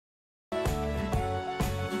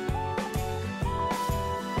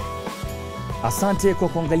Asante kwa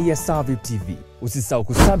kuangalia Savip TV. Usisahau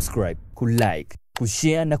kusubscribe, kulike,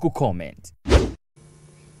 kushare na kucomment.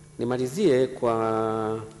 Nimalizie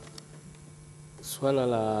kwa swala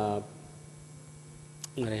la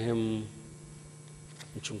marehemu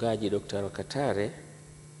Mchungaji Dkt. Rwakatare.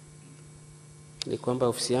 Ni kwamba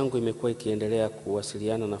ofisi yangu imekuwa ikiendelea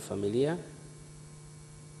kuwasiliana na familia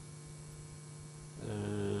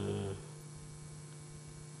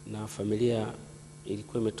na familia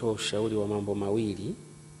ilikuwa imetoa ushauri wa mambo mawili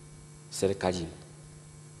serikalini,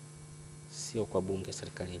 sio kwa bunge,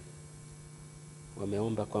 serikalini.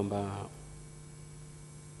 Wameomba kwamba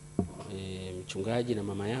mchungaji na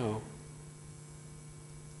mama yao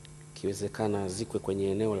kiwezekana zikwe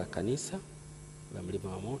kwenye eneo la kanisa la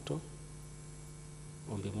Mlima wa Moto.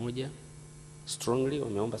 Ombi moja strongly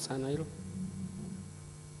wameomba sana hilo,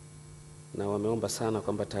 na wameomba sana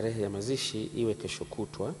kwamba tarehe ya mazishi iwe kesho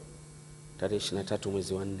kutwa, tarehe 23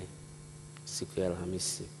 mwezi wa 4, siku ya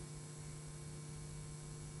Alhamisi.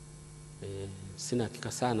 Sina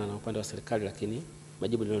hakika sana na upande wa serikali, lakini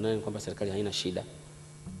majibu nilionayo ni kwamba serikali haina shida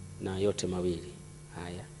na yote mawili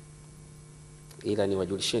haya, ila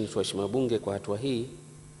niwajulisheni tu waheshimiwa bunge kwa hatua hii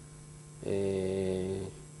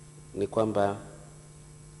ni kwamba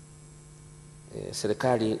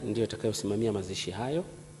serikali ndio itakayosimamia mazishi hayo,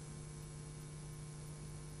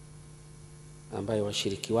 ambayo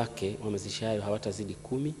washiriki wake wa mazishi hayo hawatazidi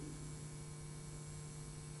 10,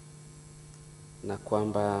 na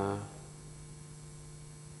kwamba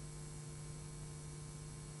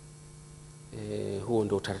huo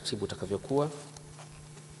ndio utaratibu utakavyokuwa.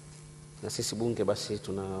 Na sisi bunge basi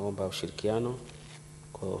tunaomba ushirikiano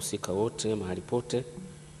kwa wahusika wote mahali pote,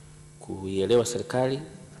 kuielewa serikali,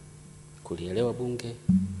 kulielewa bunge,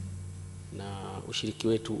 na ushiriki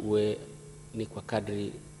wetu uwe ni kwa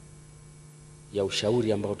kadri ya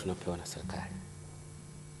ushauri ambao tunapewa na serikali.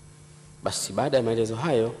 Basi baada ya maelezo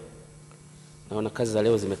hayo, naona kazi za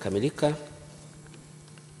leo zimekamilika,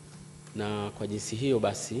 na kwa jinsi hiyo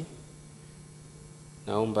basi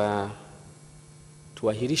naomba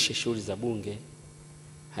tuahirishe shughuli za bunge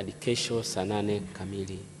hadi kesho saa 8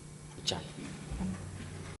 kamili mchana.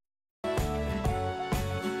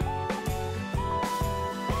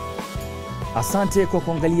 Asante kwa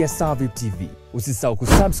kuangalia Savip TV. Usisahau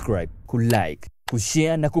kusubscribe, kulike,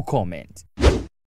 kushare na kucomment.